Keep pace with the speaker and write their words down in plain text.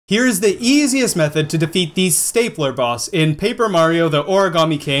Here is the easiest method to defeat the stapler boss in Paper Mario the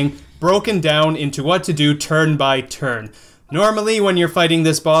Origami King, broken down into what to do turn by turn. Normally when you're fighting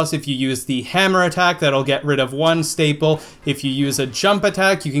this boss, if you use the hammer attack, that'll get rid of 1 staple. If you use a jump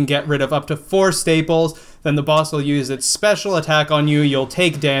attack, you can get rid of up to 4 staples. Then the boss will use its special attack on you, you'll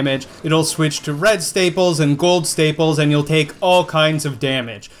take damage. It'll switch to red staples and gold staples, and you'll take all kinds of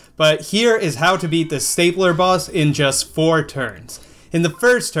damage. But here is how to beat the stapler boss in just 4 turns. In the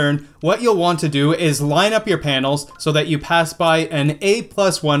first turn, what you'll want to do is line up your panels so that you pass by an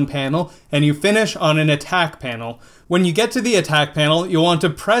A+1 panel and you finish on an attack panel. When you get to the attack panel, you'll want to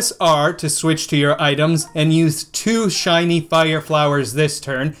press R to switch to your items and use 2 shiny fire flowers this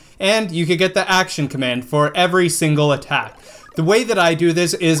turn, and you can get the action command for every single attack. The way that I do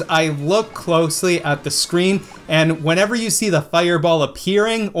this is I look closely at the screen, and whenever you see the fireball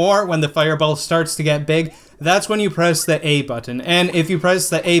appearing or when the fireball starts to get big, that's when you press the A button. And if you press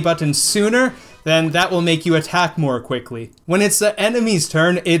the A button sooner, then that will make you attack more quickly. When it's the enemy's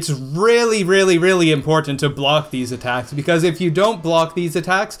turn, it's really important to block these attacks, because if you don't block these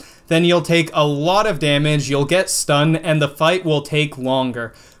attacks, then you'll take a lot of damage, you'll get stunned, and the fight will take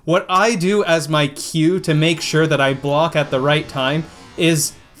longer. What I do as my cue to make sure that I block at the right time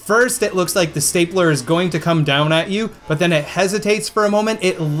is first it looks like the stapler is going to come down at you, but then it hesitates for a moment,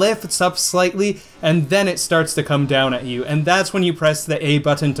 it lifts up slightly, and then it starts to come down at you, and that's when you press the A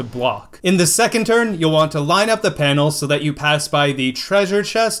button to block. In the second turn, you'll want to line up the panels so that you pass by the treasure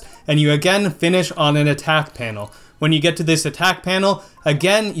chest, and you again finish on an attack panel. When you get to this attack panel,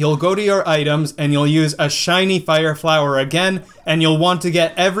 again, you'll go to your items and you'll use a shiny fire flower again, and you'll want to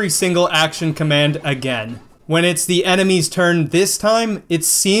get every single action command again. When it's the enemy's turn this time, it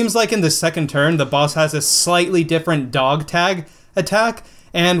seems like in the second turn, the boss has a slightly different dog tag attack,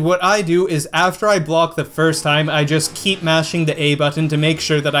 and what I do is after I block the first time, I just keep mashing the A button to make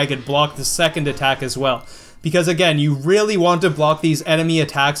sure that I could block the second attack as well. Because again, you really want to block these enemy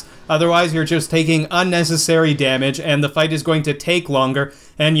attacks, otherwise you're just taking unnecessary damage and the fight is going to take longer,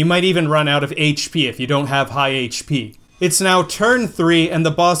 and you might even run out of HP if you don't have high HP. It's now turn 3 and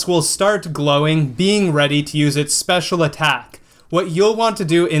the boss will start glowing, being ready to use its special attack. What you'll want to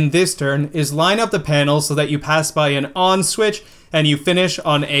do in this turn is line up the panels so that you pass by an on switch and you finish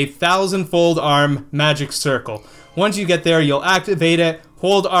on a 1000-fold arm magic circle. Once you get there, you'll activate it,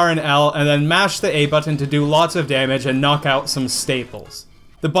 hold R and L, and then mash the A button to do lots of damage and knock out some staples.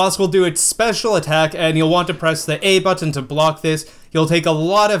 The boss will do its special attack, and you'll want to press the A button to block this. You'll take a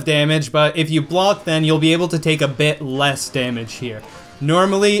lot of damage, but if you block, then you'll be able to take a bit less damage here.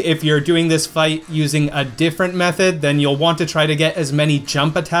 Normally, if you're doing this fight using a different method, then you'll want to try to get as many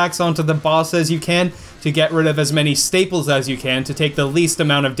jump attacks onto the boss as you can, to get rid of as many staples as you can, to take the least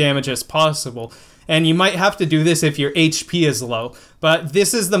amount of damage as possible. And you might have to do this if your HP is low, but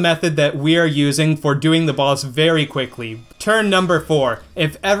this is the method that we are using for doing the boss very quickly. Turn number 4.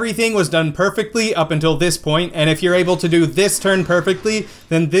 If everything was done perfectly up until this point, and if you're able to do this turn perfectly,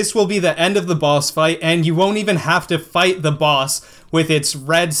 then this will be the end of the boss fight, and you won't even have to fight the boss with its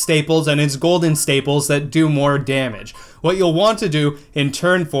red staples and its golden staples that do more damage. What you'll want to do in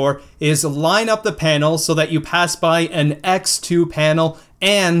turn 4 is line up the panels so that you pass by an X2 panel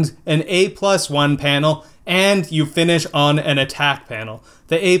and an A+1 panel, and you finish on an attack panel.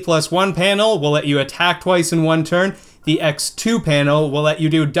 The A+1 panel will let you attack twice in 1 turn. The X2 panel will let you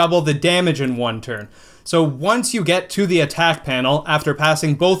do double the damage in 1 turn. So once you get to the attack panel, after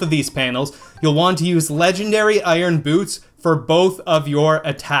passing both of these panels, you'll want to use legendary iron boots for both of your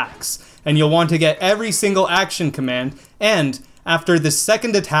attacks. And you'll want to get every single action command, and after the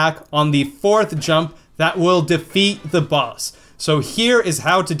second attack on the 4th jump, that will defeat the boss. So here is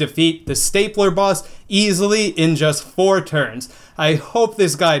how to defeat the stapler boss easily in just 4 turns. I hope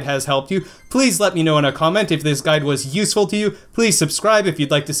this guide has helped you. Please let me know in a comment if this guide was useful to you. Please subscribe if you'd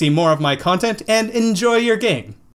like to see more of my content, and enjoy your game.